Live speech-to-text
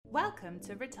Welcome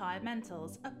to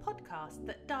Retirementals, a podcast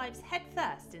that dives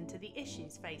headfirst into the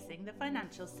issues facing the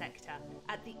financial sector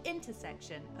at the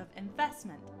intersection of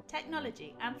investment,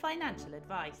 technology, and financial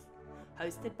advice.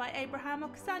 Hosted by Abraham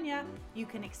Okusanya, you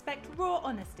can expect raw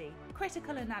honesty,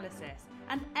 critical analysis,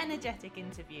 and energetic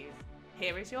interviews.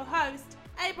 Here is your host,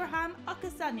 Abraham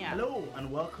Okusanya. Hello,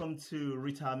 and welcome to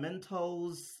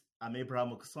Retirementals. I'm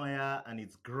Abraham Okusanya, and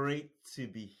it's great to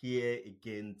be here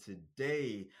again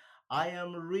today. I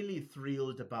am really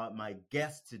thrilled about my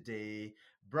guest today.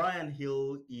 Brian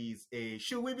Hill is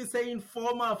should we be saying,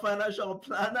 former financial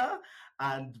planner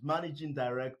and managing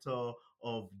director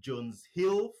of Jones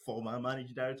Hill, former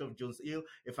managing director of Jones Hill,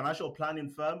 a financial planning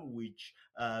firm which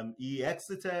he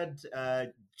exited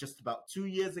just about 2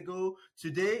 years ago.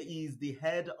 Today, he is the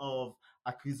head of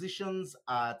acquisitions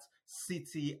at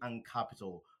City and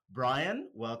Capital. Brian,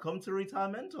 welcome to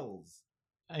Retirementals.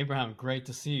 Abraham, great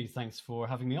to see you. Thanks for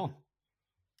having me on.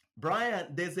 Brian,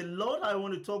 there's a lot I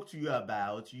want to talk to you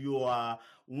about. You are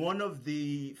one of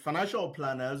the financial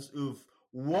planners who've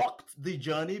walked the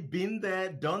journey, been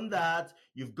there, done that.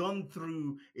 You've gone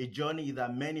through a journey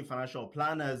that many financial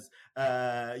planners,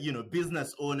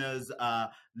 business owners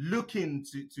are looking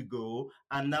to go.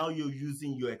 And now you're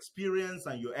using your experience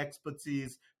and your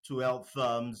expertise to help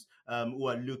firms who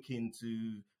are looking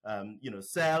to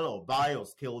sell or buy or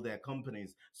scale their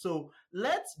companies. So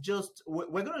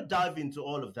we're going to dive into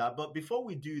all of that. But before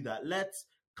we do that, let's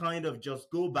kind of just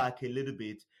go back a little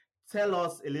bit. Tell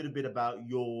us a little bit about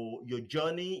your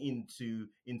journey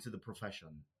into the profession.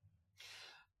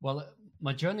 Well,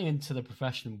 my journey into the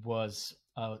profession was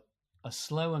a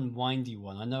slow and windy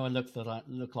one. I know I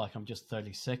look like I'm just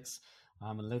 36.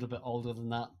 I'm a little bit older than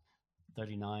that,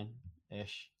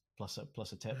 39-ish, plus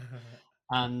a tip.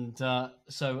 And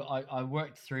so I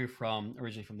worked through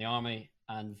originally from the army,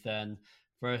 and then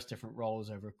various different roles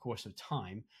over a course of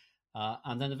time,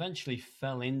 and then eventually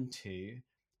fell into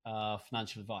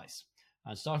financial advice.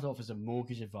 And started off as a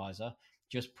mortgage advisor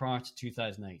just prior to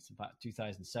 2008. In fact,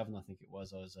 2007, I think it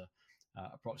was. I was a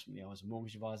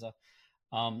mortgage advisor,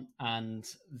 and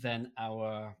then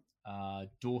our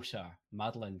daughter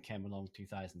Madeline came along in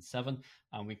 2007,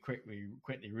 and we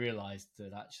quickly realized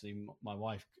that actually my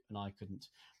wife and I couldn't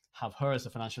have her as a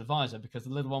financial advisor because the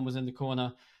little one was in the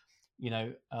corner,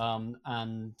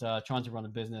 and trying to run a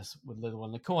business with a little one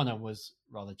in the corner was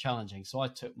rather challenging. So I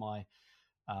took my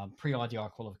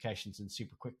pre-IDR qualifications in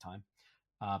super quick time,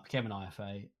 became an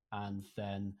IFA, and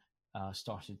then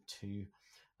started to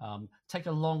take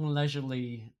a long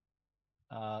leisurely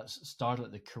start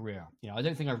at the career. I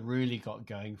don't think I really got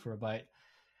going for about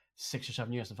 6 or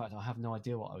 7 years. In fact, I have no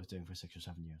idea what I was doing for 6 or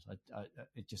 7 years.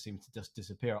 It just seemed to just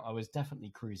disappear. I was definitely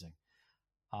cruising,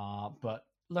 but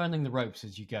learning the ropes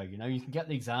as you go. You can get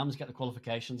the exams, get the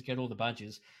qualifications, get all the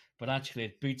badges, but actually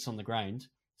it's boots on the ground,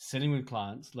 sitting with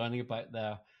clients, learning about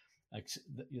their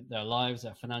lives,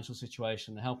 their financial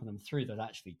situation, and helping them through that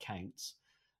actually counts.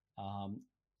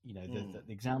 The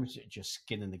exams are just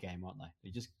skin in the game, aren't they? They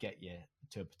just get you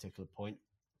to a particular point.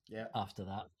 Yeah. After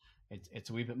that, it's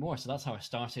a wee bit more. So that's how I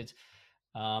started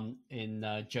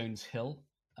in Jones Hill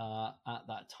at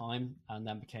that time, and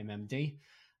then became MD,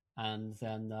 and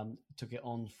then took it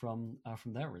on from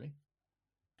there, really.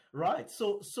 Right.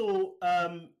 So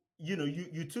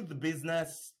you took the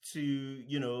business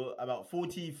to about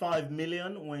 45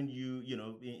 million when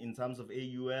in terms of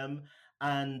AUM,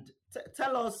 and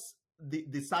tell us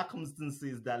the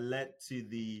circumstances that led to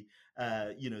the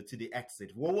to the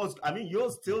exit.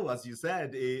 You're still, as you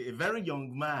said, a very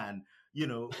young man.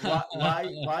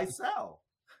 Why sell?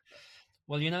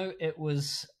 Well, it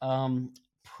was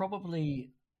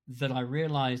probably that I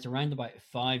realized around about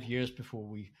 5 years before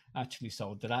we actually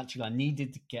sold that actually I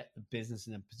needed to get the business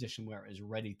in a position where it was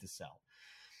ready to sell.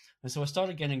 And so I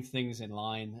started getting things in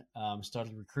line,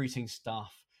 started recruiting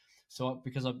staff. So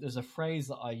there's a phrase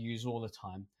that I use all the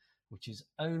time, which is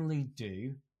only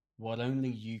do what only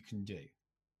you can do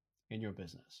in your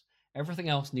business. Everything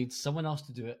else needs someone else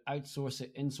to do it, outsource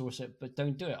it, insource it, but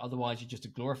don't do it. Otherwise, you're just a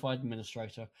glorified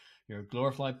administrator, you're a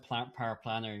glorified power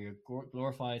planner, you're a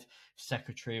glorified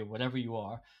secretary, or whatever you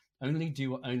are. Only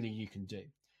do what only you can do.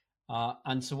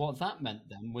 And so what that meant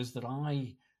then was that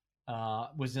I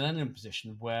was then in a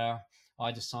position where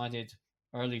I decided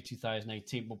early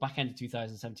 2018, well, back end of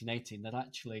 2017-18, that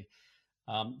actually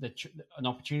an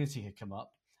opportunity had come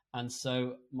up. And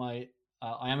so I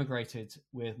emigrated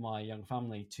with my young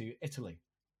family to Italy.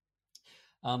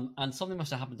 And something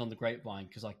must have happened on the grapevine,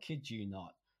 because I kid you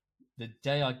not, the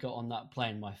day I got on that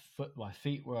plane, my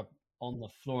feet were on the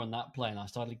floor on that plane. I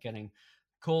started getting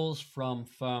calls from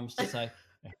firms to say,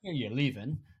 "Here you're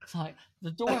leaving." It's like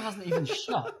the door hasn't even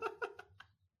shut.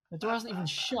 The door hasn't even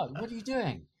shut. What are you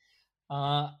doing?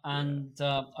 And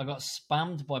I got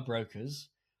spammed by brokers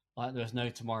like there was no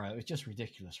tomorrow. It was just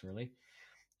ridiculous, really.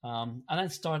 And then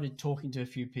started talking to a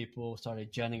few people,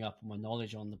 started genning up on my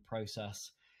knowledge on the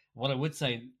process. What I would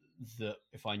say that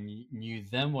if I knew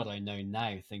then what I know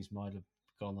now, things might have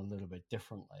gone a little bit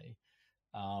differently.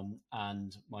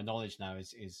 And my knowledge now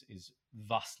is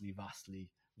vastly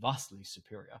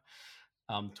superior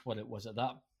to what it was at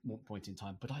that point in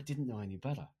time. But I didn't know any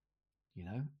better, you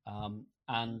know.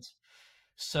 And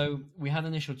so we had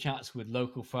initial chats with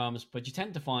local firms, but you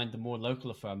tend to find the more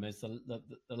local a firm is, the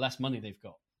less money they've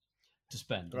got to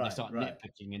spend. And they start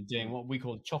nitpicking and doing what we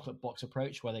call the chocolate box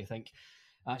approach, where they think,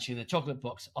 actually, in the chocolate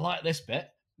box, I like this bit,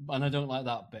 and I don't like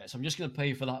that bit. So I'm just going to pay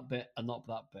you for that bit and not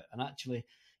that bit. And actually,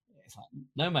 it's like,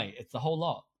 no, mate, it's the whole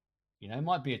lot. You know, it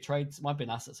might be a trade, it might be an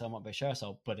asset sale, it might be a share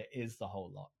sale, but it is the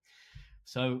whole lot.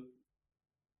 So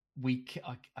I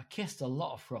kissed a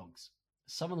lot of frogs.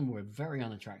 Some of them were very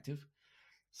unattractive.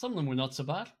 Some of them were not so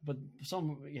bad, but some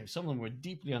of them were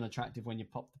deeply unattractive when you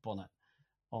popped the bonnet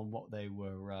on what they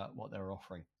were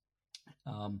offering.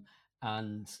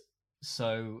 And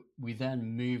so we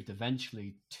then moved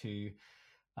eventually to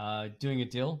doing a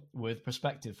deal with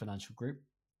Prospective Financial Group,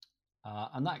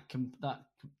 and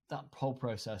that whole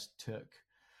process took.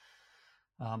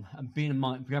 And bear in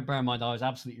mind, I was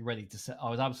absolutely ready to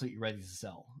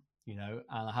sell. You know,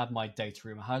 and I had my data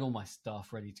room, I had all my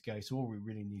stuff ready to go. So all we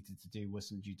really needed to do was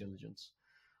some due diligence,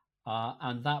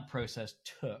 and that process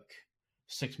took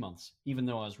 6 months, even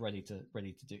though I was ready to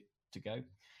go.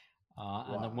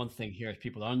 And the one thing here is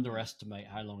people underestimate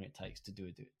how long it takes to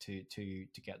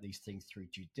to get these things through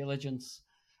due diligence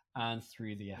and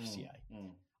through the FCA.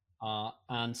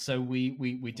 And so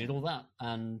we did all that,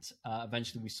 and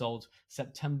eventually we sold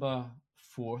September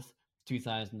 4th,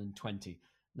 2020.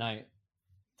 Now,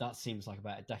 that seems like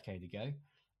about a decade ago.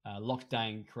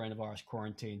 Lockdown, coronavirus,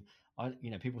 quarantine.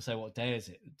 People say, "What day is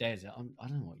it?" I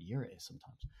don't know what year it is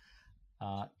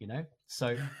sometimes. You know,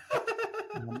 so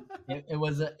it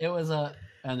was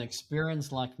an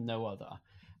experience like no other,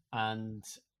 and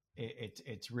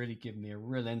it's really given me a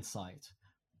real insight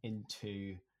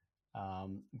into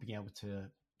being able to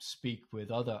speak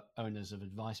with other owners of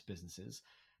advice businesses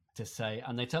to say,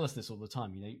 and they tell us this all the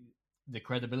time. You know, the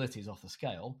credibility is off the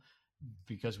scale,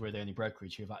 because we're the only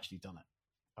brokerage who have actually done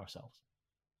it ourselves.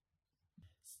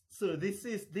 So this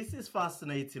is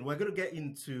fascinating. We're going to get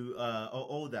into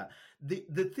all that.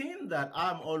 The thing that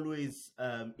I'm always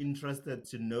interested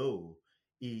to know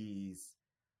is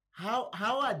how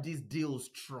are these deals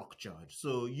structured?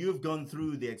 So you've gone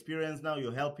through the experience, now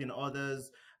you're helping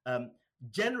others.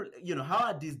 Generally, how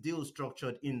are these deals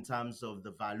structured in terms of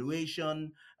the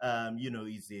valuation?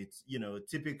 Is it,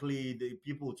 typically the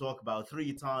people talk about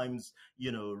 3 times,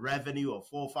 revenue, or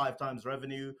 4 or 5 times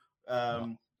revenue,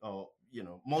 or,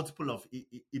 multiple of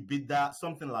EBITDA,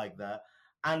 something like that.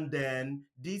 And then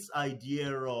this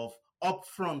idea of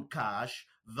upfront cash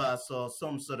versus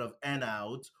some sort of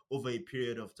earn-out over a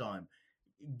period of time.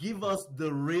 Give us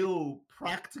the real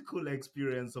practical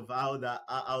experience of how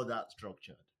that's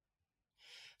structured.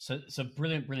 So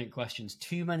brilliant questions.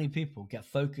 Too many people get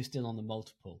focused in on the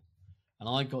multiple, and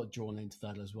I got drawn into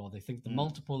that as well. They think the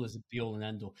multiple is a be all and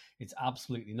end all. It's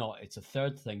absolutely not. It's a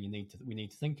third thing we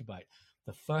need to think about.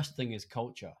 The first thing is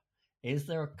culture. Is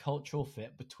there a cultural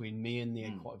fit between me and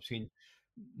between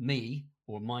me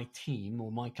or my team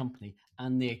or my company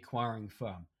and the acquiring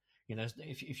firm?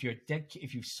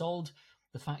 If you've sold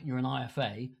the fact you're an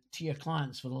IFA to your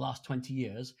clients for the last 20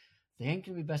 years, they ain't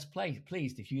going to be best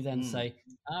pleased if you then say,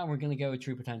 we're going to go with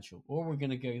True Potential, or we're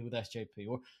going to go with SJP,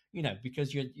 or,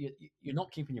 because you're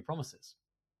not keeping your promises,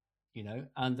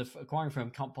 and the acquiring firm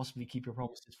can't possibly keep your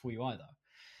promises for you either.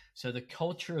 So the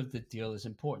culture of the deal is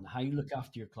important. How you look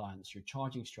after your clients, your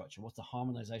charging structure, what's the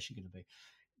harmonization going to be?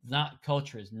 That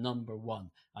culture is number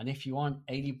one. And if you aren't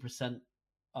 80%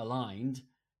 aligned,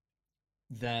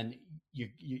 then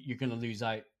you're going to lose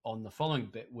out on the following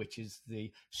bit, which is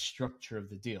the structure of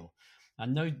the deal.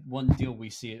 And no one deal we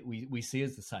see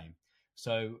is the same.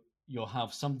 So you'll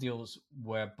have some deals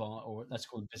whereby, or let's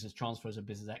call them business transfers or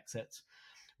business exits,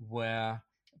 where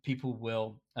people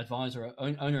will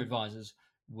owner advisors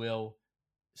will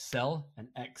sell and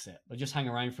exit. They'll just hang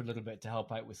around for a little bit to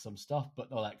help out with some stuff, but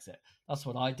they'll exit. That's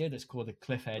what I did. It's called a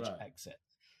cliff edge exit.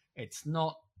 It's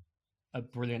not a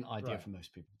brilliant idea for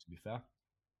most people, to be fair.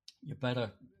 You're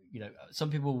better, some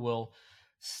people will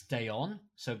stay on.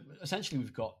 So essentially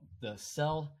we've got the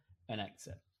sell and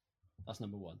exit. That's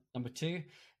number one. Number two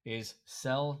is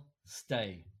sell,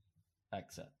 stay,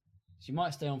 exit. So you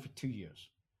might stay on for 2 years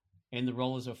in the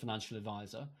role as a financial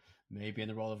advisor, maybe in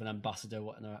the role of an ambassador,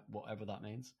 whatever that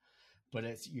means. But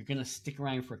you're going to stick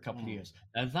around for a couple of years.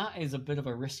 Now, that is a bit of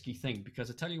a risky thing, because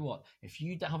I tell you what, if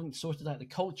you haven't sorted out the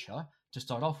culture to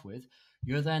start off with,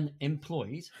 you're then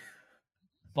employed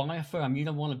by a firm you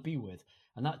don't want to be with.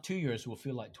 And that 2 years will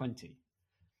feel like 20.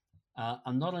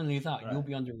 And not only that, you'll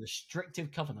be under a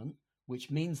restrictive covenant, which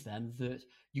means then that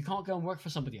you can't go and work for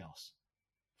somebody else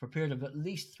for a period of at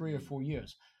least 3 or 4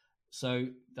 years. So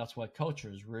that's why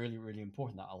culture is really, really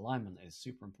important. That alignment is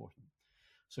super important.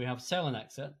 So we have sell and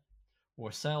exit,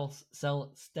 or sell,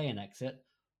 stay and exit,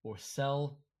 or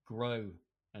sell, grow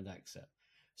and exit.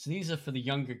 So these are for the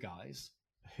younger guys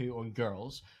or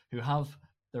girls who have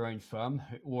their own firm,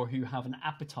 or who have an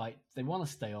appetite, they want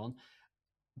to stay on,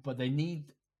 but they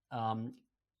need,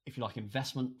 if you like,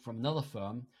 investment from another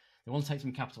firm. They want to take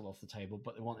some capital off the table,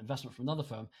 but they want investment from another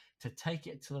firm to take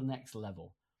it to the next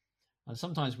level. And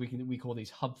sometimes we call these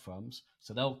hub firms.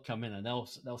 So they'll come in and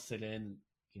they'll sit in,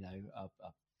 a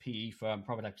PE firm,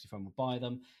 private equity firm will buy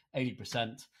them,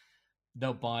 80%.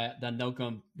 They'll buy it, then they'll go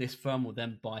and this firm will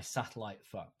then buy satellite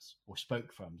firms, or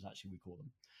spoke firms, actually we call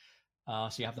them.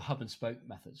 So you have the hub and spoke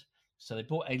method. So they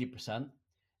bought 80%.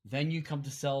 Then you come to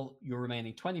sell your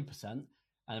remaining 20%. And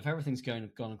if everything's gone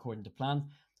according to plan,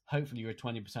 hopefully your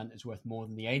 20% is worth more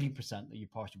than the 80% that you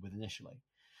parted with initially.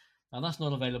 Now, that's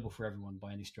not available for everyone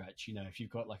by any stretch. If you've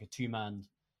got like a two-man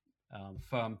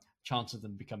firm, chance of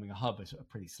them becoming a hub is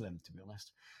pretty slim, to be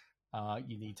honest.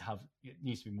 It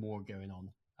needs to be more going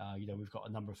on. We've got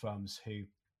a number of firms who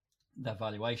their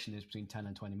valuation is between 10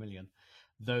 and 20 million.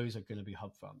 Those are going to be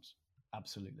hub firms.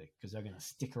 Absolutely, because they're going to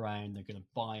stick around. They're going to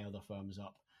buy other firms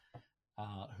up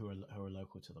who are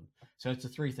local to them. So it's the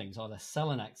three things: either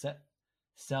sell and exit,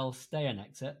 sell, stay and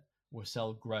exit, or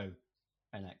sell, grow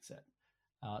and exit.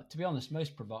 To be honest,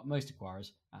 most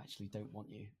acquirers actually don't want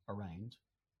you around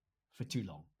for too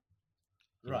long.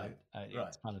 Right.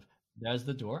 It's kind of, there's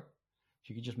the door. If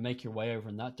you could just make your way over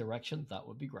in that direction, that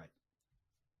would be great.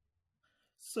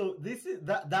 So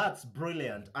that's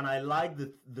brilliant, and I like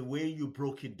the way you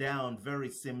broke it down very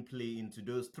simply into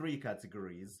those three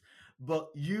categories.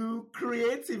 But you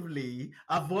creatively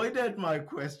avoided my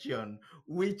question,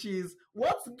 which is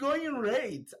what's going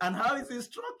rate and how is it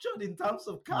structured in terms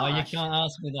of cash? No, you can't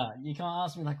ask me that. You can't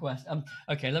ask me that question.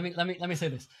 Okay, let me say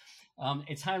this.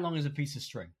 It's how long is a piece of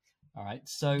string? All right.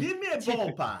 So give me a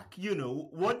ballpark.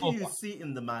 What do you see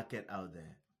in the market out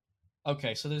there?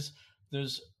 Okay, so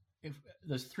there's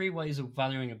three ways of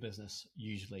valuing a business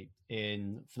usually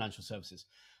in financial services.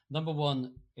 Number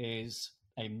one is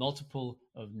a multiple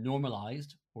of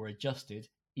normalized or adjusted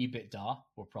EBITDA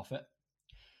or profit.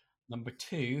 Number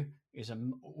two is a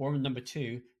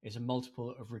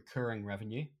multiple of recurring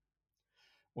revenue.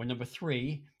 Or number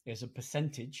three is a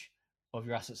percentage of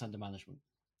your assets under management.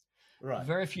 Right.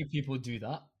 Very few people do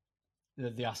that,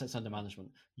 the assets under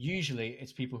management. Usually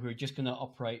it's people who are just going to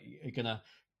operate, are going to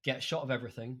get a shot of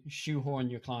everything, shoehorn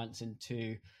your clients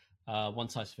into one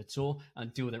size fits all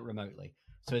and deal with it remotely.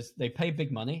 So they pay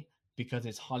big money because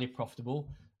it's highly profitable.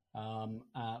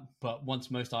 But once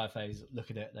most IFAs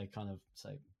look at it, they kind of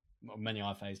say, well, many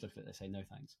IFAs look at it, they say, no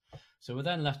thanks. So we're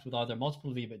then left with either a multiple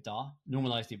of EBITDA,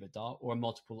 normalized EBITDA, or a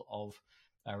multiple of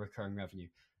recurring revenue.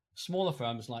 Smaller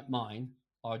firms like mine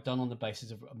are done on the basis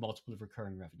of a multiple of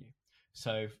recurring revenue.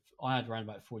 So I had around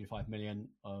about 45 million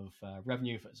of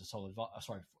revenue. If it's a solid,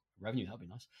 revenue, that'd be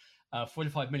nice.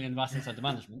 45 million of assets under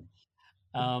management,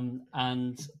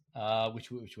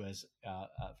 which was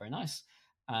very nice.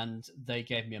 And they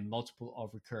gave me a multiple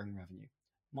of recurring revenue.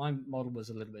 My model was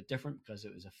a little bit different because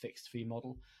it was a fixed fee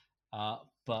model,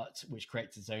 but which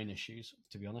creates its own issues,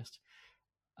 to be honest.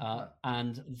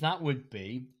 And that would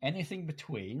be anything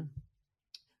between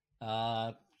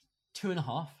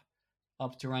 2.5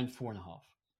 up to around 4.5.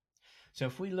 So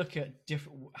if we look at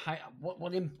different,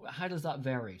 how does that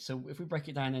vary? So if we break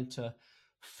it down into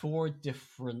 4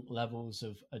 different levels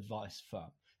of advice firm,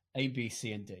 A, B,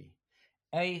 C, and D.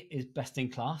 A is best in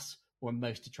class or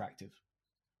most attractive,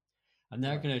 and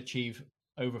they're going to achieve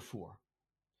over 4.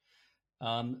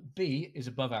 B is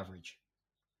above average.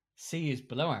 C is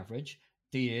below average.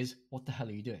 D is, what the hell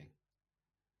are you doing?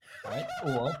 Right?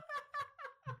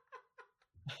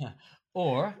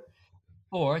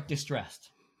 Or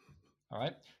distressed. All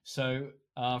right. So,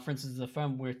 for instance, the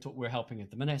firm we're helping at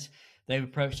the minute, they've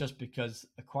approached us because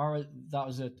acquire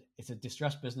it's a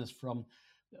distressed business from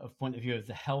a point of view of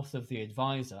the health of the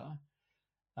advisor.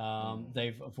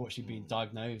 They've unfortunately been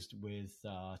diagnosed with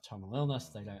terminal illness.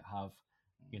 They don't have,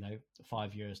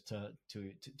 5 years to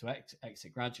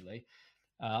exit gradually.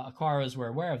 Acquirers were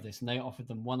aware of this, and they offered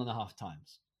them 1.5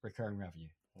 times recurring revenue.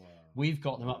 Wow. We've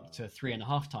got them up to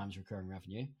 3.5 times recurring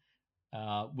revenue,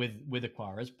 with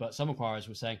acquirers, but some acquirers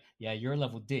were saying, yeah, you're a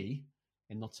level D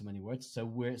in not so many words.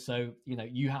 So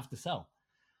you have to sell,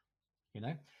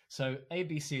 So A,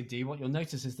 B, C, and D, what you'll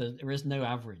notice is that there is no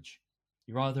average.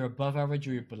 You're either above average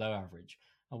or you're below average.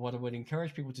 And what I would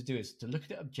encourage people to do is to look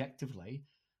at it objectively,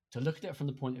 to look at it from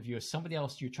the point of view of somebody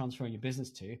else you're transferring your business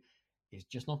to is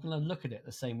just not going to look at it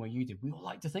the same way you do. We all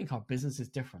like to think our business is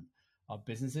different. Our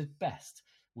business is best.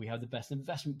 We have the best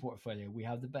investment portfolio. We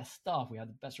have the best staff. We have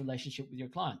the best relationship with your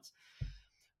clients.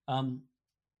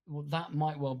 Well, that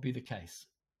might well be the case,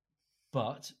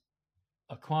 but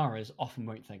acquirers often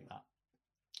won't think that.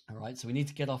 All right. So we need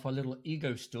to get off our little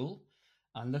ego stool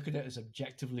and look at it as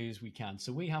objectively as we can.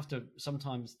 So we have to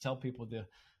sometimes tell people the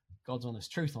God's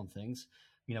honest truth on things.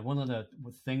 One of the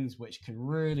things which can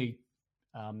really,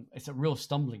 it's a real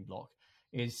stumbling block,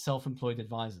 is self-employed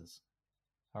advisors.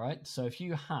 All right. So if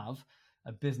you have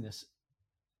a business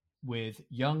with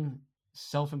young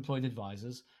self-employed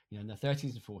advisors, in their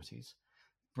 30s and 40s,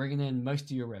 bringing in most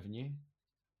of your revenue,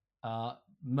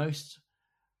 most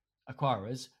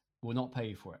acquirers will not pay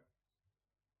you for it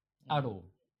at all,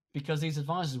 because these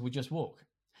advisors will just walk.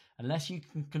 Unless you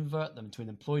can convert them to an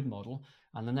employed model,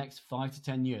 and the next 5 to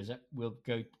 10 years, it will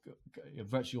go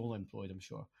virtually all employed, I'm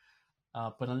sure.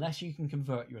 But unless you can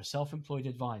convert your self-employed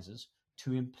advisors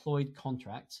to employed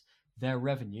contracts, their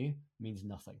revenue means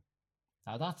nothing.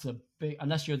 Now that's a big,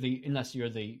 unless you're the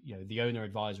the owner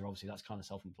advisor, obviously that's kind of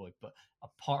self-employed. But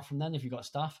apart from then, if you've got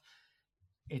staff,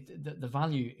 the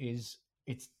value is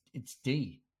it's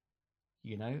D.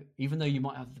 Even though you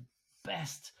might have the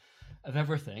best of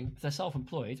everything, if they're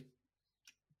self-employed,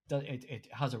 it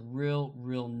has a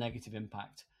real negative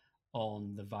impact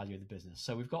on the value of the business.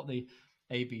 So we've got the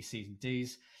A, B, C's, and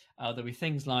D's. There'll be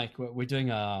things like we're doing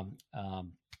a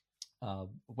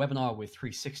webinar with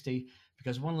 360,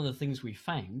 because one of the things we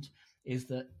found is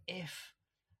that if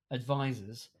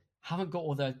advisors haven't got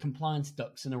all their compliance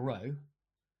ducks in a row,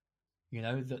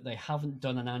 that they haven't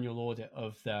done an annual audit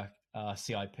of their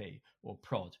CIP or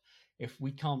PROD, if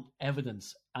we can't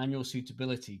evidence annual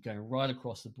suitability going right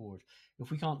across the board,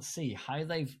 if we can't see how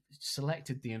they've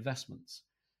selected the investments,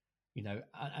 and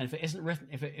if it isn't written,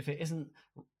 if it isn't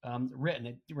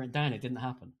written down, it didn't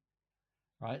happen,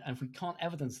 right? And if we can't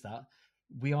evidence that,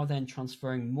 we are then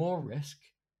transferring more risk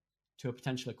to a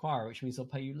potential acquirer, which means they'll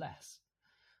pay you less.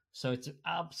 So it's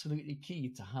absolutely key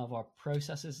to have our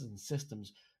processes and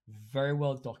systems very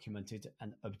well documented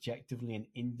and objectively and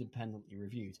independently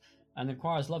reviewed. And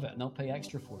acquirers love it, and they'll pay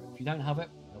extra for it. If you don't have it,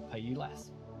 they'll pay you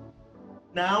less.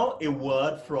 Now, a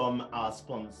word from our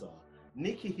sponsor.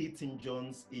 Nikki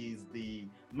Heaton-Jones is the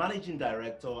Managing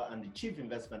Director and the Chief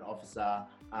Investment Officer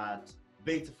at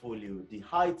Betafolio, the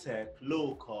high-tech,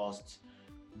 low-cost,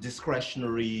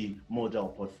 discretionary model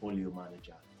portfolio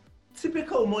manager.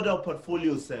 Typical model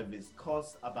portfolio service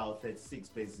costs about 36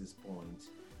 basis points.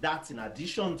 That's in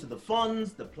addition to the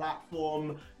funds, the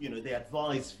platform, the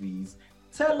advice fees.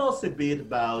 Tell us a bit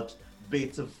about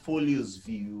Betafolio's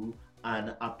view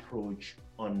and approach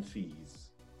on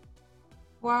fees.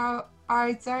 Well,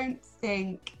 I don't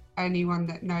think anyone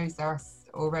that knows us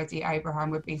already,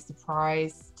 Abraham, would be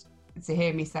surprised to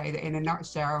hear me say that in a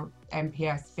nutshell,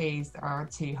 MPS fees are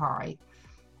too high.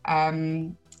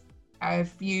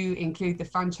 If you include the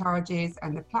fund charges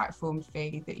and the platform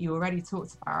fee that you already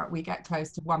talked about, we get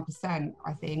close to 1%,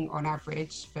 I think, on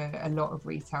average for a lot of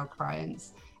retail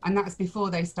clients. And that's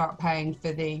before they start paying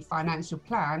for the financial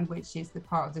plan, which is the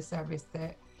part of the service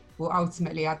that will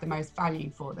ultimately add the most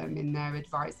value for them in their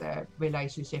advisor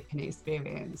relationship and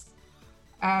experience.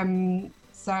 My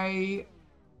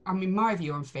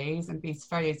view on fees and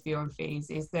Betafolio's view on fees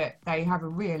is that they have a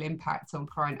real impact on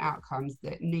client outcomes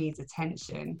that needs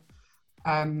attention.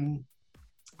 And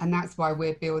that's why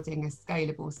we're building a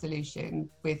scalable solution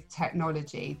with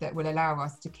technology that will allow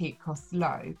us to keep costs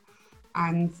low.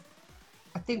 And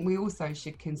I think we also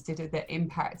should consider the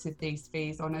impact of these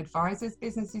fees on advisors'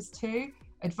 businesses too.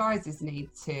 Advisors need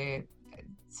to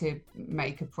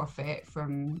make a profit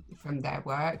from their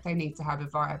work. They need to have a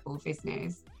viable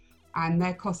business, and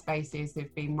their cost bases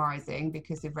have been rising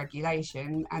because of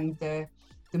regulation, and the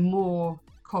more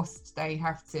cost they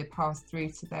have to pass through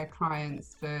to their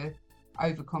clients for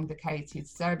overcomplicated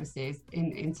services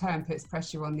in turn puts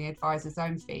pressure on the advisor's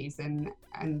own fees and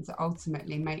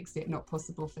ultimately makes it not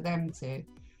possible for them to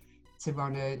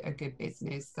run a good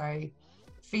business. So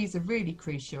fees are really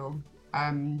crucial,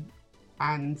 and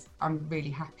I'm really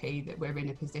happy that we're in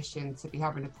a position to be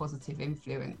having a positive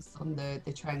influence on the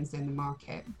trends in the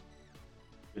market.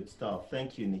 Good stuff.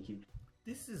 Thank you, Nikki.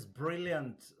 This is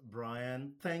brilliant,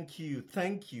 Brian. Thank you.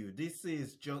 This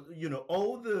is just,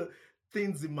 all the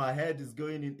things in my head is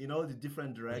going in all the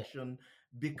different direction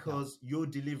because you're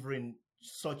delivering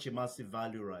such a massive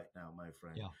value right now, my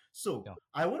friend. So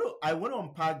I want to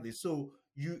unpack this. So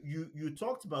you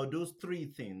talked about those three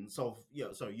things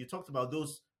you talked about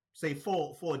those, say,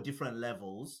 four different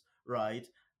levels, right?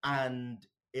 And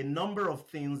a number of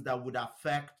things that would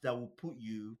put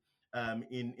you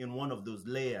in one of those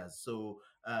layers. So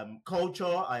culture,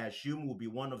 I assume, will be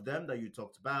one of them that you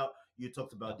talked about. You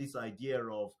talked about this idea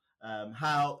of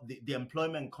how the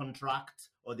employment contract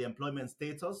or the employment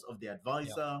status of the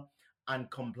advisor and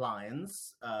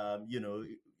compliance,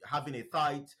 having a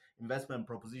tight investment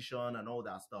proposition and all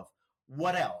that stuff.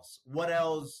 What else? What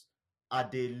else are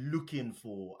they looking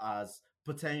for as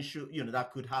potential,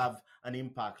 that could have an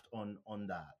impact on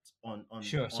that, on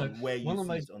where you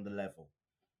sit on the level?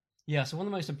 Yeah, so one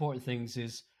of the most important things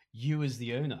is you as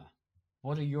the owner.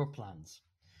 What are your plans?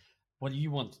 What do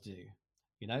you want to do?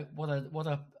 I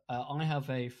have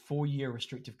a 4-year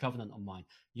restrictive covenant on mine.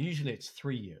 Usually it's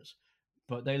 3 years,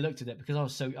 but they looked at it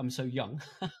because I'm so young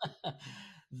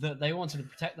that they wanted to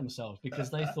protect themselves because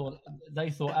they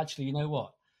thought actually, you know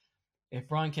what? If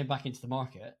Brian came back into the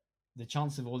market, the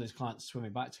chance of all his clients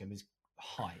swimming back to him is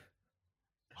high.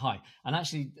 And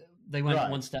actually, they went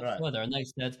one step further and they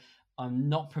said, I'm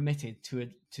not permitted to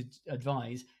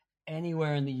advise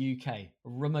anywhere in the UK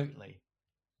remotely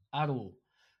at all.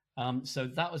 So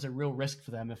that was a real risk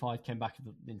for them if I came back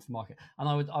into the market, and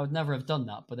I would never have done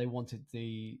that. But they wanted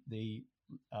the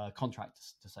contract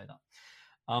to say that.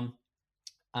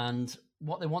 And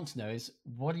what they want to know is,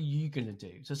 what are you going to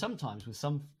do? So sometimes with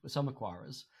some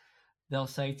acquirers, they'll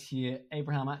say to you,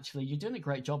 Abraham, actually, you're doing a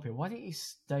great job here. Why don't you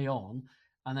stay on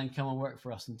and then come and work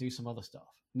for us and do some other stuff?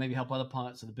 Maybe help other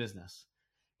parts of the business.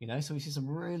 So we see some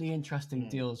really interesting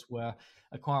deals where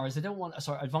advisors, they don't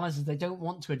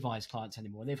want to advise clients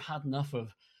anymore. They've had enough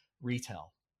of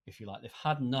retail, if you like. They've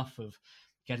had enough of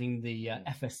getting the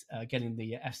getting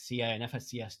the FCA and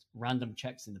FSCS random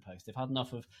checks in the post. They've had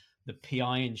enough of the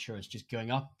PI insurance just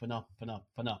going up and up and up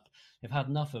and up. They've had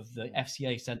enough of the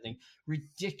FCA sending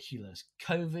ridiculous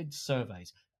COVID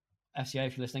surveys. FCA,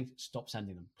 if you're listening, stop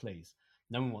sending them, please.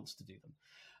 No one wants to do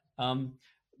them.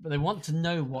 But they want to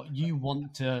know what you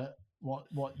want to,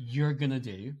 what you're going to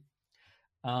do.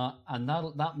 And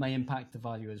that may impact the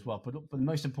value as well. But the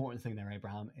most important thing there,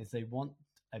 Abraham, is they want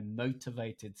a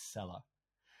motivated seller.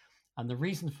 And the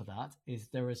reason for that is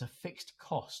there is a fixed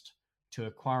cost to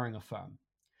acquiring a firm.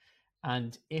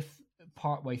 And if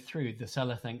partway through the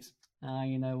seller thinks,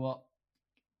 you know what,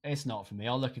 it's not for me,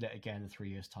 I'll look at it again in 3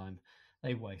 years' time,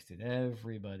 they've wasted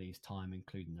everybody's time,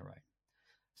 including their own.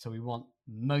 So we want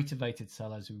motivated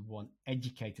sellers, we want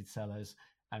educated sellers,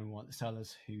 and we want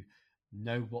sellers who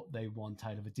know what they want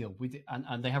out of a deal.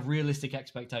 And they have realistic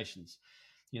expectations.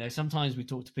 Sometimes we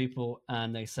talk to people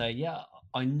and they say, yeah,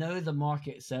 I know the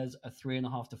market says a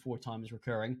 3.5 to 4 times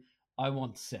recurring. I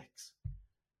want 6. I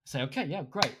say, okay, yeah,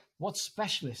 great. What's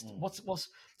specialist? What's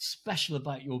special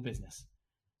about your business?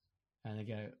 And they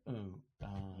go,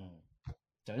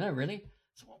 don't know really.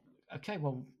 So, okay,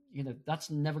 well,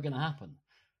 that's never going to happen.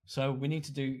 So we need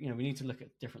to look at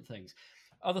different things.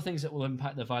 Other things that will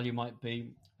impact the value might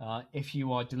be if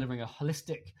you are delivering a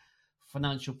holistic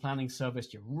financial planning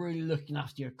service, you're really looking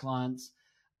after your clients.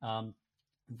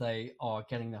 They are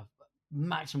getting the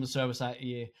maximum service out of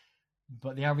you,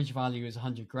 but the average value is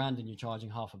 100 grand and you're charging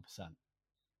 0.5%.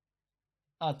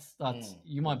 That's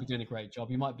you might be doing a great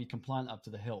job. You might be compliant up to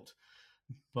the hilt,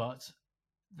 but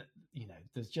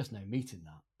there's just no meat in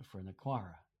that for an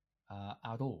acquirer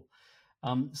at all.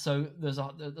 So there's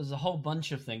a whole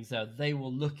bunch of things that they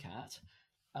will look at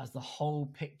as the whole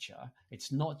picture.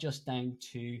 It's not just down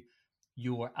to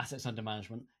your assets under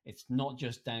management. It's not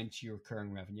just down to your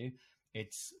recurring revenue.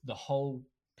 It's the whole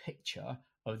picture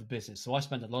of the business. So I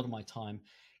spend a lot of my time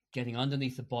getting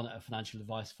underneath the bonnet of financial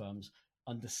advice firms,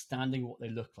 understanding what they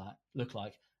look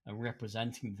like, and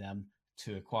representing them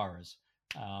to acquirers.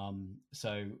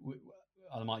 So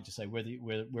I might just say we're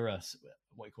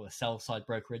what you call a sell side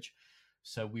brokerage.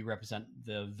 So we represent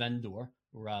the vendor,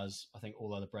 whereas I think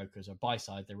all other brokers are buy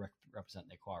side. They represent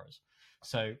the acquirers.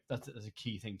 So that's a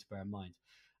key thing to bear in mind.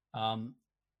 And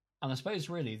I suppose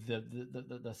really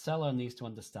the seller needs to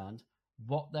understand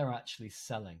what they're actually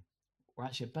selling, or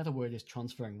actually a better word is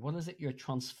transferring. What is it you're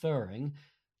transferring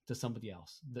to somebody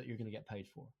else that you're going to get paid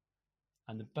for?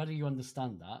 And the better you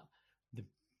understand that,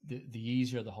 the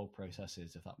easier the whole process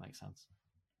is, if that makes sense.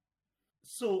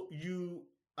 So you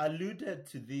alluded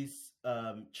to this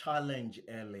challenge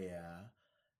earlier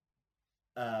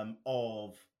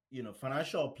of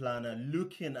financial planner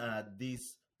looking at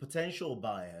these potential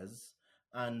buyers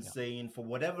and saying, for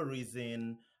whatever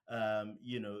reason,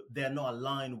 they're not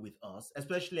aligned with us,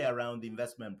 especially around the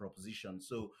investment proposition.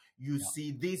 So you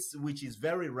see this, which is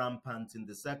very rampant in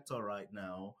the sector right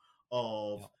now,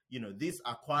 of these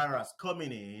acquirers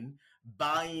coming in,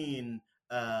 buying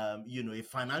a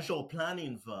financial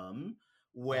planning firm,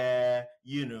 where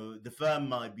the firm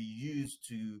might be used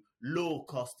to low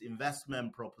cost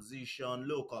investment proposition,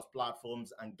 low cost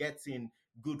platforms, and getting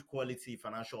good quality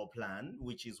financial plan,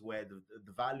 which is where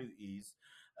the value is.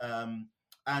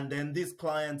 And then these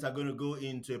clients are going to go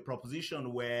into a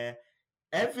proposition where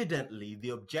evidently the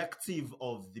objective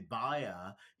of the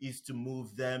buyer is to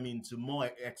move them into more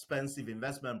expensive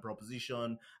investment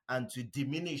proposition and to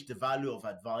diminish the value of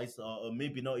advice, or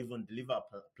maybe not even deliver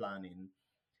planning.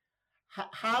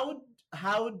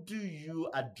 How do you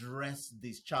address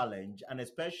this challenge, and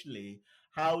especially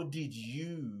how did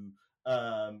you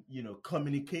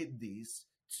communicate this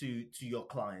to your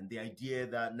client? The idea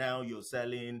that now you're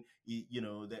selling,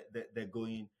 that they're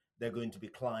going to be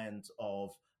clients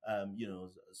of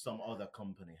some other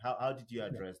company. How did you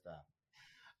address that?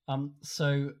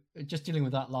 So just dealing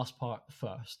with that last part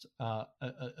first,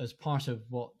 as part of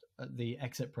what the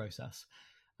exit process,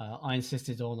 I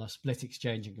insisted on a split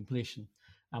exchange and completion.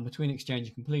 And between exchange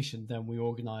and completion, then we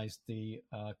organized the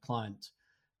client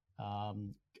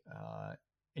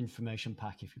information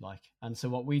pack, if you like. And so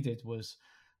what we did was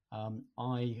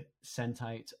I sent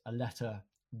out a letter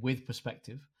with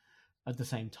perspective at the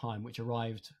same time, which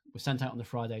was sent out on the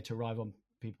Friday to arrive on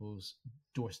people's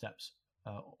doorsteps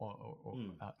or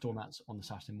doormats on the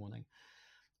Saturday morning.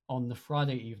 On the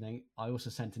Friday evening, I also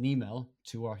sent an email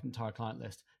to our entire client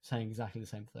list saying exactly the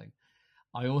same thing.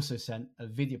 I also sent a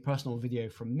personal video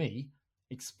from me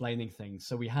explaining things.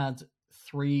 So we had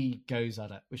 3 goes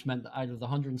at it, which meant that out of the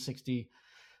 150,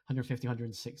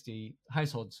 160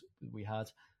 households we had,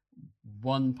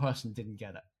 1 person didn't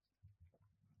get it.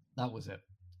 That was it.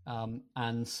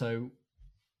 And so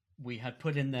we had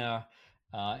put in there,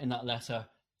 in that letter,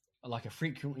 like a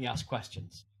frequently asked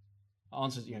questions.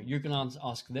 Answers, you're going to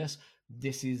ask this.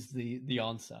 This is the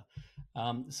answer.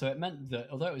 So it meant that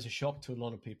although it was a shock to a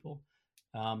lot of people,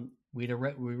 we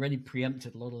already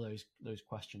preempted a lot of those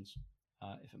questions,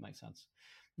 if it makes sense.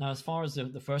 Now, as far as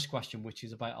the first question, which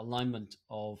is about alignment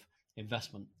of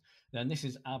investment, then this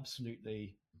is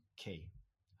absolutely key.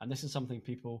 And this is something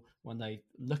people, when they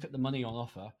look at the money on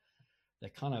offer, they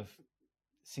kind of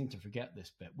seem to forget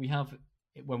this bit. We have,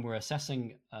 when we're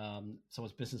assessing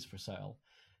someone's business for sale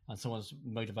and someone's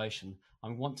motivation, I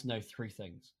want to know 3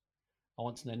 things. I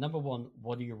want to know, number 1,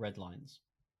 what are your red lines?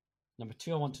 Number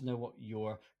 2, I want to know what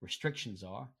your restrictions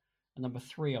are. And number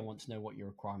 3, I want to know what your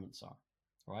requirements are.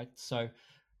 All right. So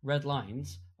red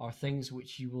lines are things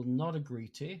which you will not agree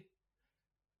to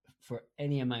for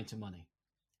any amount of money.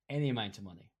 Any amount of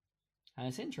money. And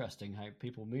it's interesting how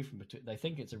people move from between, they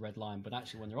think it's a red line, but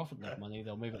actually when they're offered enough money,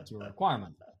 they'll move it to a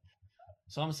requirement.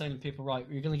 So I'm saying to people, right,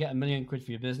 you're going to get £1 million for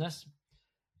your business.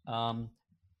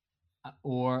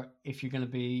 Or if you're going to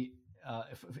be,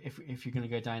 if you're going to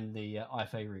go down the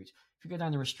IFA route, if you go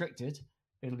down the restricted,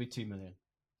 it'll be 2 million.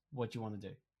 What do you want to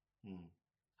do?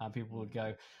 And people would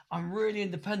go, I'm really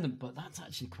independent, but that's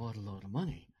actually quite a lot of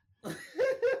money.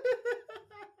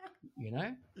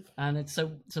 And it's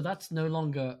so that's no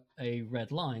longer a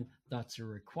red line. That's a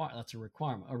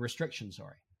requirement, a restriction,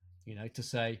 sorry, to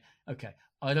say, okay,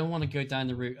 I don't want to go down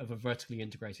the route of a vertically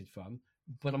integrated firm,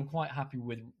 but I'm quite happy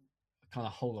with kind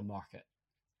of whole of market.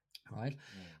 Right.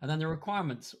 And then the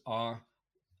requirements are,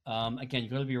 again,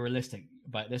 you've got to be realistic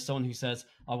about this. Someone who says,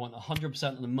 I want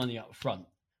 100% of the money up front.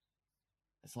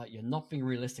 It's like, you're not being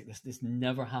realistic. This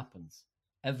never happens.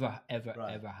 Ever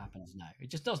happens now.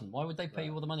 It just doesn't. Why would they pay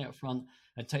you all the money up front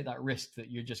and take that risk that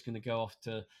you're just going to go off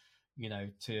to,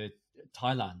 to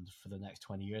Thailand for the next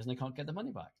 20 years and they can't get the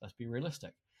money back? Let's be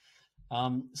realistic.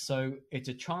 So it's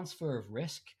a transfer of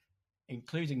risk,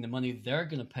 including the money they're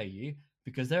going to pay you,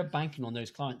 because they're banking on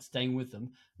those clients staying with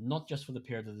them, not just for the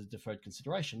period of the deferred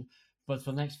consideration, but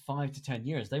for the next 5 to 10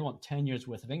 years. They want 10 years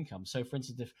worth of income. So for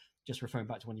instance, if just referring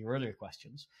back to one of your earlier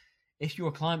questions, if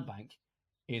your client bank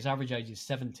is average age is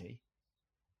 70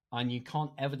 and you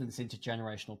can't evidence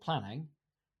intergenerational planning,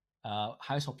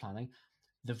 household planning,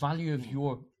 the value of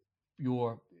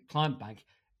your client bank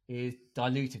is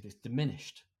diluted, it's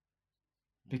diminished,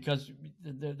 because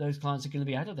those clients are going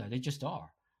to be out of there. They just are,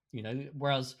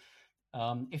 whereas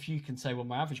if you can say, well,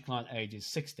 my average client age is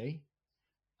 60,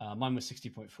 mine was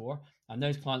 60.4, and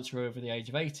those clients who are over the age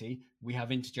of 80, we have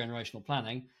intergenerational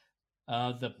planning.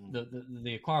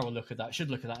 The acquirer will should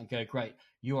look at that and go, great,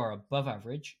 you are above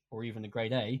average or even a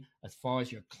grade A as far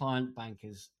as your client bank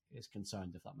is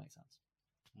concerned, if that makes sense.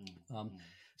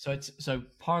 So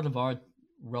part of our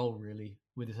role really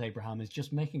with this, Abraham, is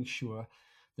just making sure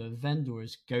the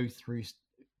vendors go through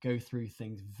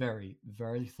things very,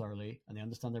 very thoroughly, and they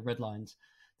understand the red lines,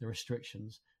 the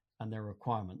restrictions, and their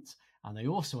requirements, and they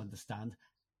also understand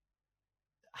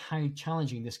how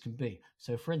challenging this can be.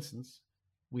 So, for instance,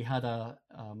 we had a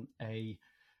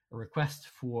request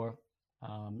for,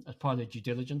 as part of the due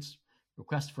diligence,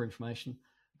 request for information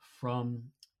from,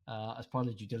 as part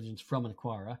of the due diligence from an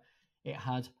acquirer. It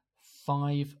had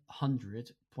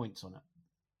 500 points on it.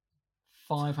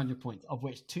 500 points, of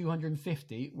which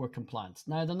 250 were compliance.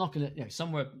 Now, they're not going to,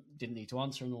 some didn't need to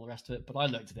answer and all the rest of it, but I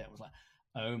looked at it and was like,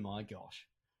 oh my gosh,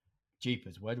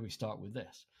 jeepers, where do we start with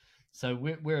this? So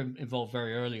we're involved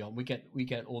very early on. We get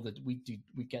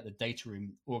the data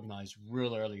room organized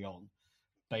real early on,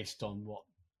 based on what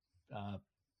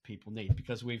people need,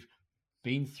 because we've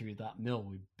been through that mill,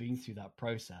 we've been through that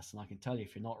process, and I can tell you,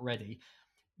 if you're not ready,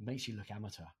 it makes you look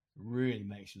amateur. It really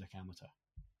makes you look amateur.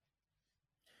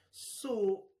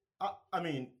 So, I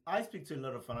mean, I speak to a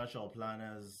lot of financial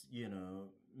planners,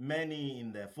 many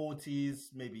in their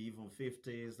 40s, maybe even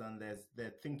 50s, and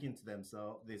they're thinking to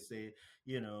themselves, they say,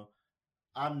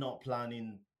 I'm not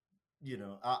planning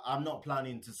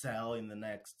to sell in the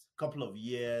next couple of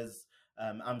years.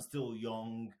 I'm still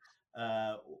young.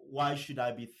 Why should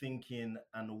I be thinking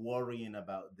and worrying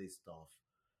about this stuff?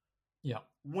 Yeah.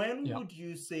 When would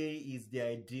you say is the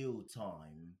ideal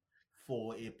time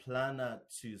for a planner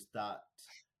to start,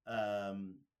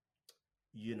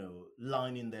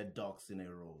 lining their ducks in a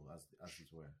row, as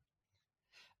it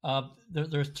were?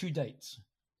 There's 2 dates.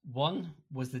 One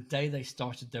was the day they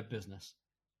started their business.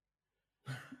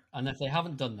 And if they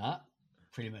haven't done that,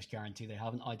 pretty much guarantee they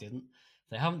haven't. I didn't. If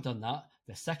they haven't done that,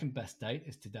 the second best date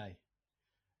is today.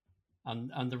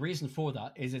 And the reason for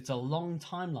that is it's a long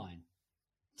timeline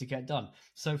to get done.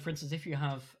 So, for instance, if you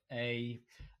have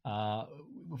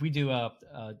if we do a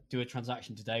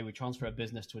transaction today, we transfer a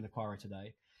business to an acquirer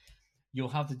today, you'll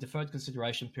have the deferred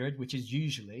consideration period, which is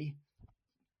usually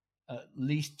at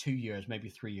least 2 years, maybe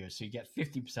 3 years. So you get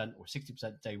 50% or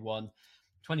 60% day one,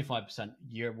 25%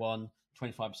 year one,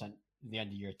 25% at the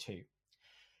end of year two.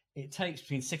 It takes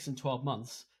between 6 and 12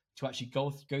 months to actually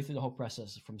go through the whole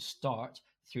process from start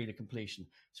through to completion.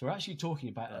 So we're actually talking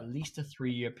about at least a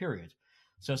 3-year period.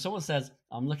 So if someone says,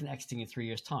 I'm looking at exiting in 3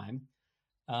 years' time,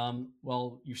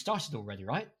 well, you started already,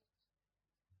 right?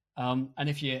 And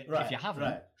if you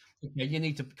haven't, you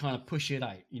need to kind of push it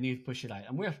out. You need to push it out.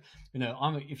 And we're,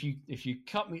 if you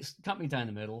cut me down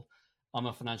the middle, I'm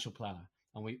a financial planner,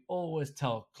 and we always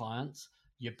tell clients,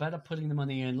 you're better putting the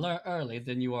money in early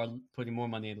than you are putting more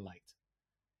money in late.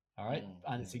 All right,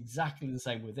 and it's exactly the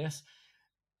same with this.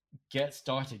 Get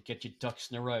started, get your ducks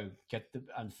in a row,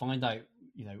 and find out,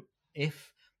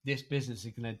 if this business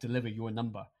is going to deliver your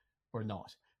number or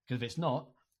not. Because if it's not,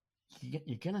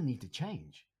 you're going to need to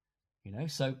change.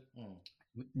 So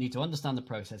we need to understand the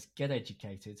process, get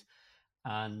educated,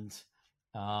 and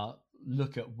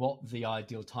look at what the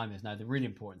ideal time is. Now, the really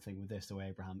important thing with this, though,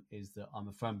 Abraham, is that I'm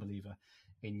a firm believer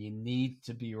in you need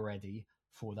to be ready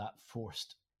for that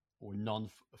forced or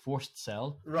non-forced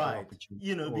sell. Right.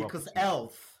 Because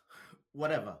health,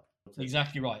 whatever.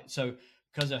 Exactly right. So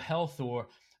because of health, or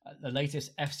the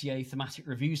latest FCA thematic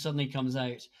review suddenly comes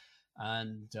out,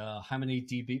 and how many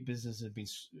DB businesses have been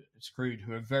screwed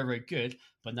who are very, very good,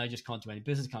 but now just can't do any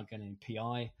business, can't get any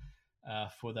PI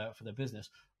for their business,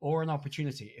 or an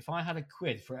opportunity. If I had a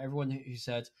quid for everyone who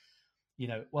said,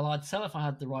 well, I'd sell if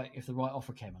the right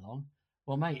offer came along.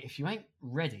 Well, mate, if you ain't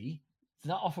ready,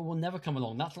 that offer will never come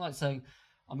along. That's like saying,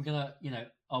 I'm going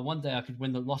to, one day I could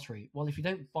win the lottery. Well, if you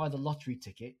don't buy the lottery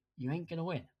ticket, you ain't going to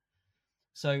win.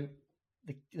 So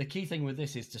the key thing with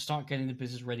this is to start getting the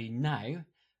business ready now.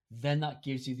 Then that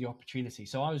gives you the opportunity.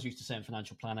 So I was used to saying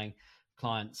financial planning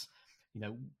clients,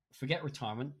 forget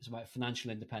retirement. It's about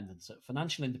financial independence. So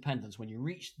financial independence, when you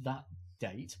reach that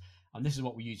date, and this is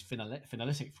what we use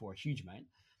Finalytic for a huge amount,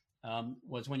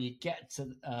 was when you get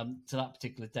to that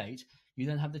particular date, you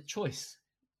then have the choice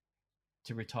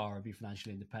to retire or be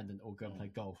financially independent or go and play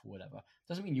golf or whatever.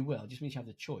 Doesn't mean you will, it just means you have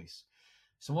the choice.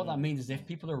 So what that means is if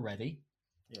people are ready,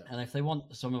 and if they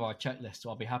want some of our checklists,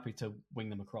 I'll be happy to wing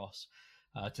them across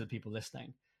to the people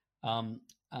listening. And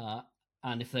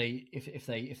if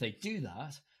they do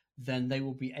that, then they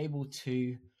will be able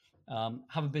to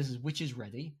have a business which is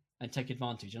ready and take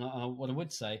advantage. And what I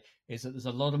would say is that there's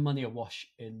a lot of money awash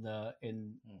in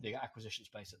the acquisition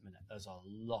space at the minute. There's a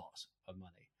lot of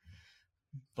money,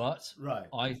 but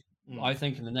I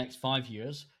think in the next 5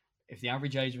 years, if the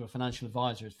average age of a financial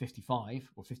advisor is 55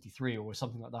 or 53 or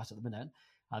something like that at the minute,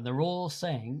 and they're all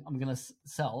saying, I'm going to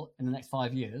sell in the next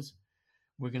 5 years,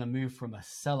 we're going to move from a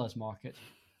seller's market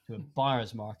to a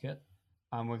buyer's market,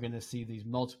 and we're going to see these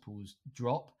multiples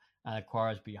drop, and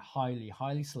acquirers be highly,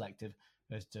 highly selective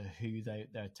as to who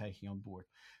they're taking on board.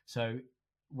 So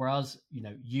whereas,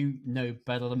 you know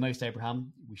better than most,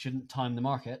 Abraham, we shouldn't time the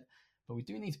market, but we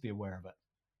do need to be aware of it.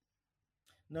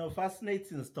 No,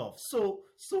 fascinating stuff. So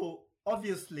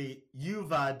obviously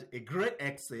you've had a great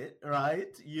exit,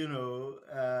 right? You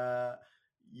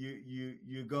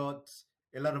got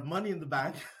a lot of money in the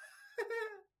bank.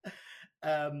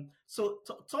 So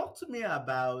talk to me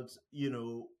about,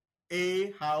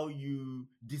 how you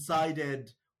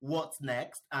decided what's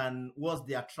next and what's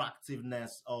the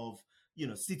attractiveness of,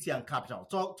 City and Capital.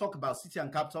 Talk about City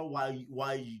and Capital,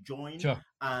 why you joined, sure.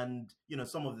 And,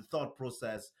 some of the thought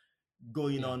process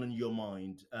going on in your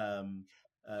mind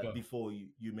Sure. before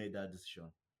you made that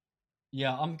decision.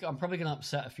 Yeah, I'm probably going to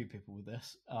upset a few people with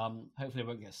this. Hopefully I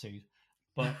won't get sued.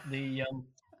 But the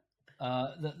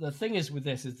thing is with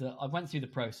this is that I went through the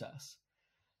process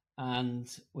and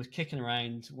was kicking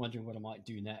around wondering what I might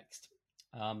do next.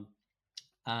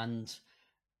 And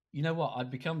you know what?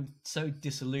 I'd become so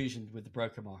disillusioned with the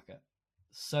broker market,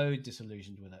 so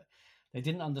disillusioned with it. They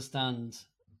didn't understand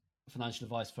financial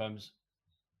advice firms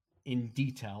in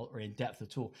detail or in depth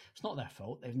at all. It's not their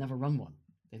fault. They've never run one.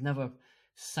 They've never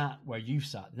sat where you've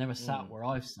sat. They've never sat where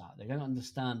I've sat. They don't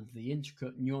understand the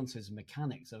intricate nuances and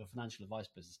mechanics of a financial advice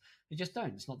business. They just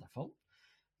don't. It's not their fault.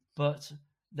 But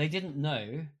they didn't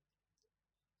know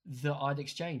that I'd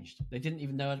exchanged. They didn't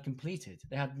even know I'd completed.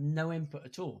 They had no input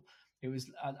at all. It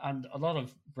was, and a lot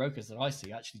of brokers that I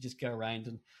see actually just go around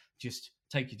and just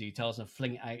take your details and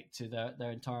fling it out to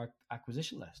their entire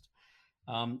acquisition list.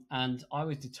 And I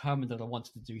was determined that I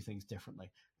wanted to do things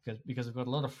differently because I've got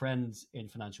a lot of friends in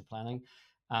financial planning,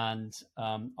 and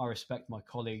I respect my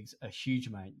colleagues a huge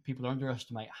amount. People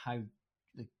underestimate how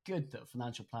the good that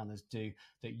financial planners do,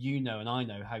 that and I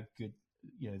know how good,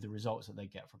 the results that they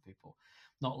get from people,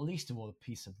 not least of all the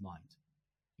peace of mind,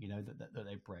 that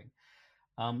they bring.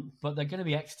 But they're going to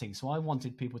be exiting. So I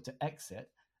wanted people to exit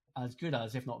as good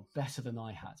as, if not better than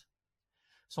I had.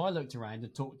 So I looked around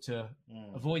and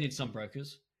avoided some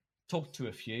brokers, talked to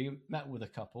a few, met with a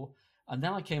couple, and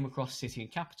then I came across City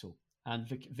and Capital and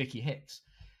Vicky Hicks.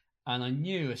 And I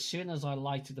knew as soon as I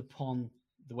lighted upon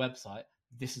the website,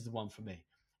 this is the one for me.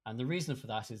 And the reason for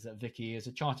that is that Vicky is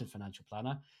a chartered financial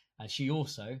planner, and she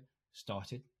also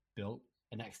built,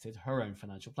 and exited her own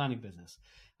financial planning business.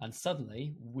 And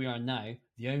suddenly we are now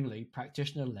the only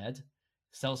practitioner-led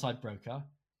sell-side broker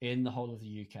in the whole of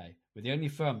the UK. We're the only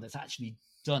firm that's actually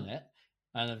done it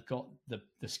and have got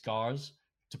the scars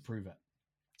to prove it.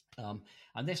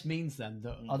 And this means then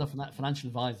that other financial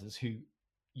advisors who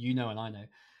and I know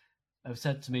have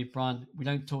said to me, Brian, we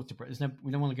don't talk to brokers.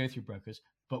 We don't want to go through brokers,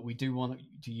 but we do want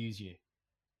to use you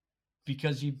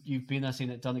because you've been there, seen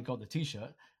it, done it, got the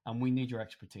t-shirt, and we need your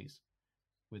expertise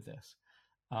with this.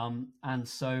 And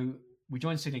so we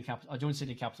joined City and Capital. I joined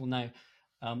City and Capital now.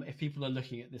 If people are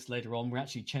looking at this later on, we're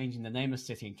actually changing the name of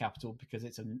City and Capital because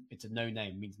it's a no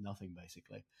name, means nothing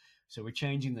basically. So we're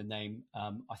changing the name.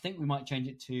 I think we might change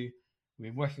it to.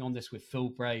 We're working on this with Phil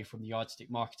Bray from the Yardstick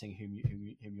Marketing,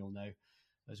 whom you'll know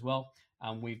as well.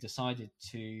 And we've decided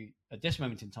to, at this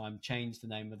moment in time, change the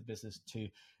name of the business to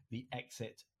the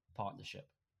Exit Partnership,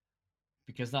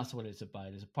 because that's what it's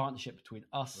about. It's a partnership between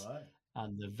us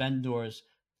and the vendors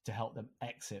to help them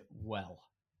exit well,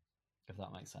 if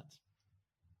that makes sense.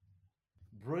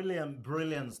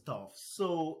 Brilliant stuff.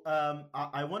 So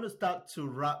I want to start to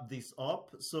wrap this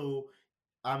up. So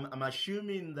I'm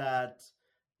assuming that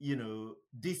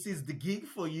this is the gig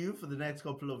for you for the next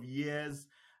couple of years.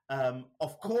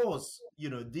 Of course,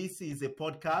 this is a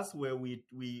podcast where we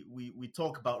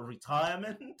talk about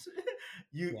retirement.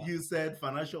 You said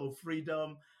financial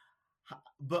freedom,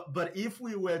 but if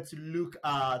we were to look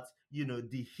at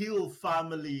the Hill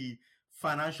family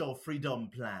financial freedom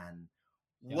plan,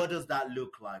 what does that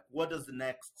look like? What does the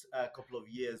next couple of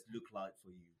years look like for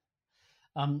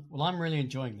you? Well, I'm really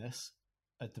enjoying this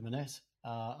at the minute.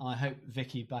 I hope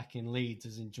Vicky back in Leeds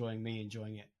is enjoying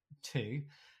it too.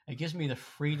 It gives me the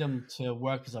freedom to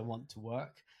work as I want to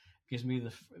work. It gives me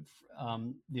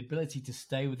the ability to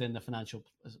stay within the financial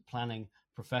planning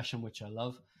profession, which I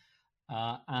love,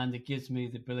 and it gives me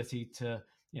the ability to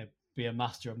be a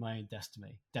master of my own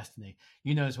destiny.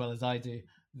 You know as well as I do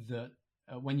that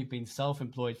when you've been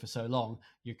self-employed for so long,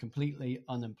 you're completely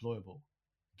unemployable.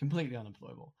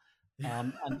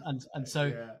 And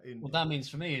so what that means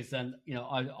for me is then,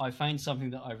 I found something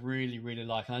that I really, really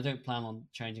like, and I don't plan on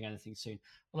changing anything soon.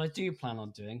 What I do plan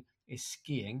on doing is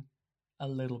skiing a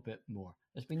little bit more.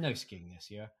 There's been no skiing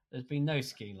this year. There's been no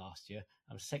skiing last year.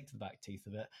 I'm sick to the back teeth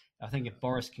of it. I think if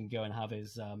Boris can go and have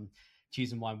his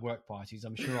cheese and wine work parties,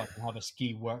 I'm sure I can have a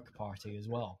ski work party as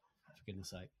well, for goodness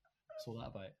sake. That's all that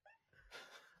about.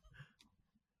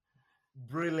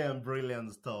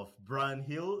 Brilliant stuff. Brian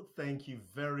Hill, thank you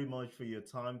very much for your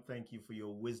time. Thank you for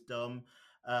your wisdom.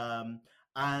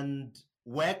 And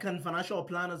where can financial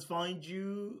planners find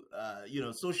you?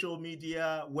 Social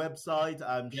media, website.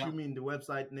 I'm assuming the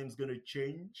website name's going to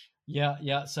change.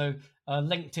 Yeah. So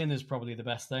LinkedIn is probably the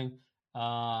best thing.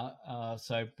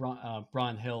 So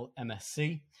Brian Hill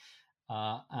MSc.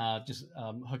 Just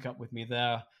hook up with me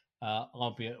there.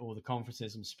 I'll be at all the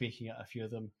conferences. I'm speaking at a few of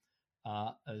them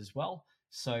as well.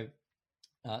 So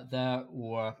there,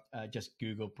 or just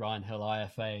Google Brian Hill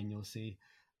IFA, and you'll see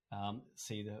a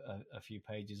few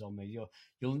pages on me.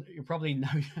 You'll probably know.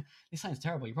 This sounds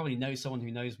terrible. You probably know someone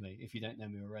who knows me if you don't know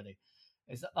me already.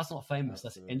 That's not famous.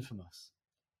 Absolutely. That's infamous.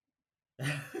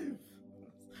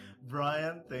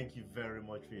 Brian, thank you very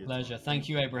much for your pleasure. time. Thank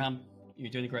you, Abraham.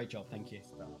 You're doing a great job. Thank you.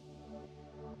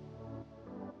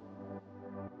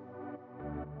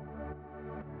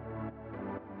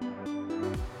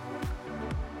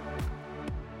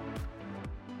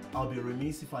 I'll be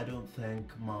remiss if I don't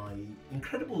thank my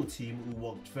incredible team who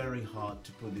worked very hard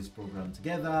to put this program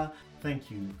together. Thank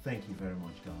you very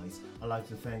much, guys. I'd like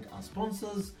to thank our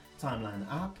sponsors, Timeline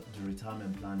App, the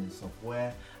retirement planning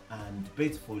software, and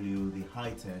Batefolio, the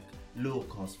high-tech,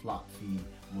 low-cost flat-fee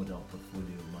model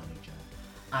portfolio manager.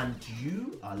 And to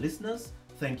you, our listeners,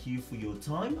 thank you for your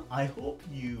time. I hope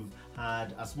you've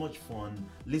had as much fun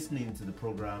listening to the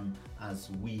program as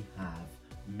we have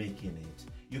making it.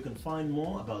 You can find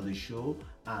more about the show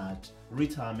at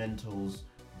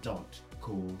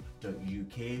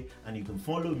retirementals.co.uk, and you can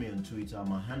follow me on Twitter.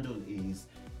 My handle is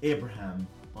Abraham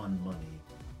on Money.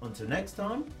 Until next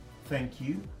time, thank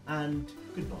you and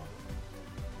goodbye.